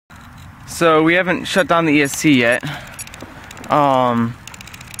So we haven't shut down the ESC yet. I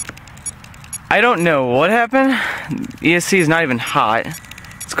don't know what happened. ESC is not even hot.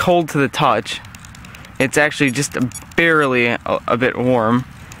 It's cold to the touch. It's actually just barely a bit warm.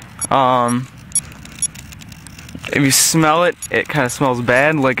 If you smell it, it kind of smells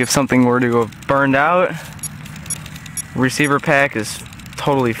bad, like if something were to have burned out. Receiver pack is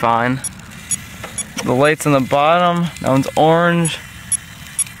totally fine. The lights on the bottom, that one's orange.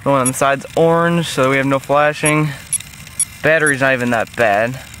 The one on the side's orange, so we have no flashing. Battery's not even that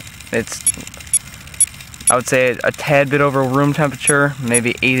bad. It's, I would say, a tad bit over room temperature,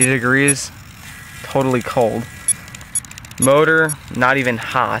 maybe 80 degrees. Totally cold. Motor, not even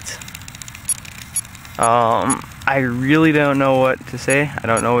hot. I really don't know what to say. I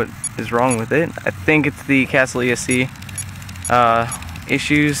don't know what is wrong with it. I think it's the Castle ESC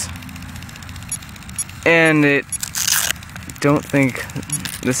issues. And don't think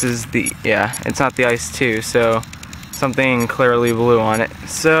this is the, yeah, it's not the ice 2, so something clearly blew on it.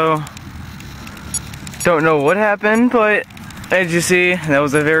 So, don't know what happened, but as you see, that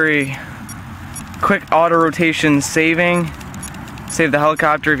was a very quick auto rotation saving. Save the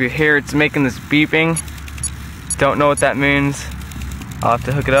helicopter. If you hear it's making this beeping, don't know what that means. I'll have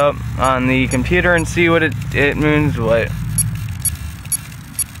to hook it up on the computer and see what it means, but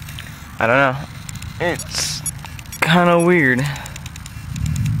I don't know. It's kind of weird.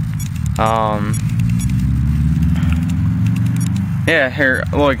 Yeah, here,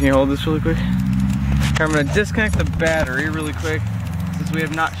 Lloyd, can you hold this really quick? Here, I'm gonna disconnect the battery really quick since we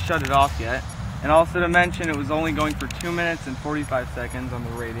have not shut it off yet. And also to mention, it was only going for 2 minutes and 45 seconds on the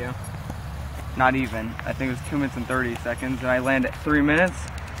radio. Not even. I think it was 2 minutes and 30 seconds, and I land at 3 minutes.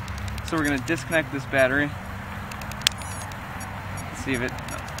 So we're gonna disconnect this battery. Let's see if it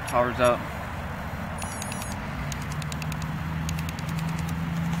powers up.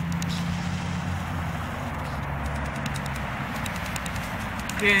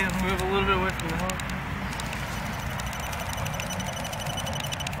 Okay, let's move a little bit away from the hook.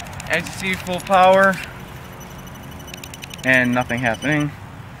 As you see, full power, and nothing happening.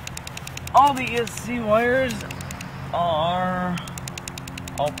 All the ESC wires are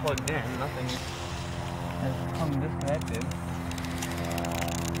all plugged in. Nothing has become disconnected.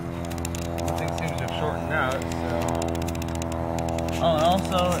 Nothing seems to have shortened out. So, oh, and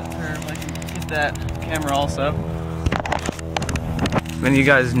also, if I can get that camera also. When you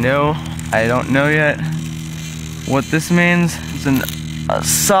guys know, I don't know yet what this means. It's a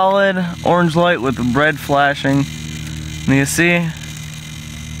solid orange light with red flashing. And you see,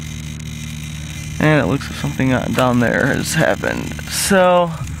 and it looks like something down there has happened. So,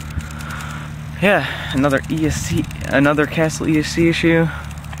 yeah, another Castle ESC issue.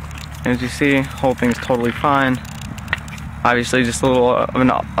 As you see, whole thing's totally fine. Obviously, just a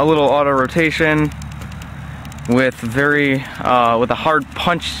little auto rotation with with a hard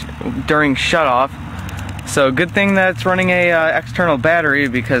punch during shutoff. So good thing that it's running a external battery,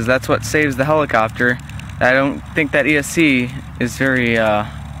 because that's what saves the helicopter. I don't think that ESC is very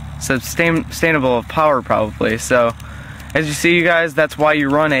sustainable of power probably. So as you see, you guys, that's why you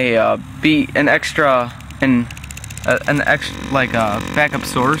run a extra backup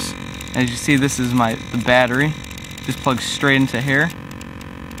source. As you see, this is the battery. Just plugs straight into here,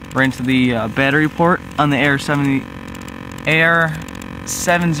 right into the battery port on the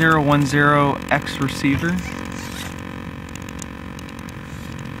AR7010X receiver.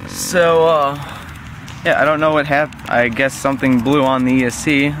 So yeah, I don't know what happened. I guess something blew on the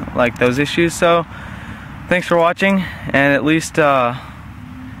ESC, like those issues. So thanks for watching, and at least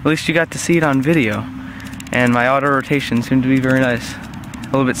you got to see it on video. And my auto rotation seemed to be very nice. A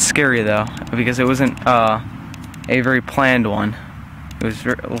little bit scary though, because it wasn't a very planned one. It was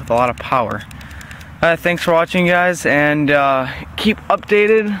with a lot of power. Thanks for watching, guys, and keep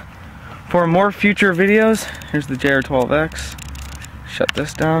updated for more future videos. Here's the JR12X. Shut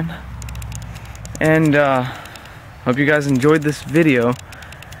this down. And hope you guys enjoyed this video.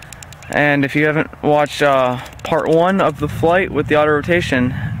 And if you haven't watched part 1 of the flight with the auto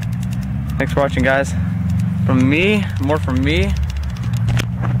rotation, thanks for watching, guys. More from me,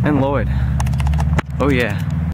 and Lloyd. Oh yeah.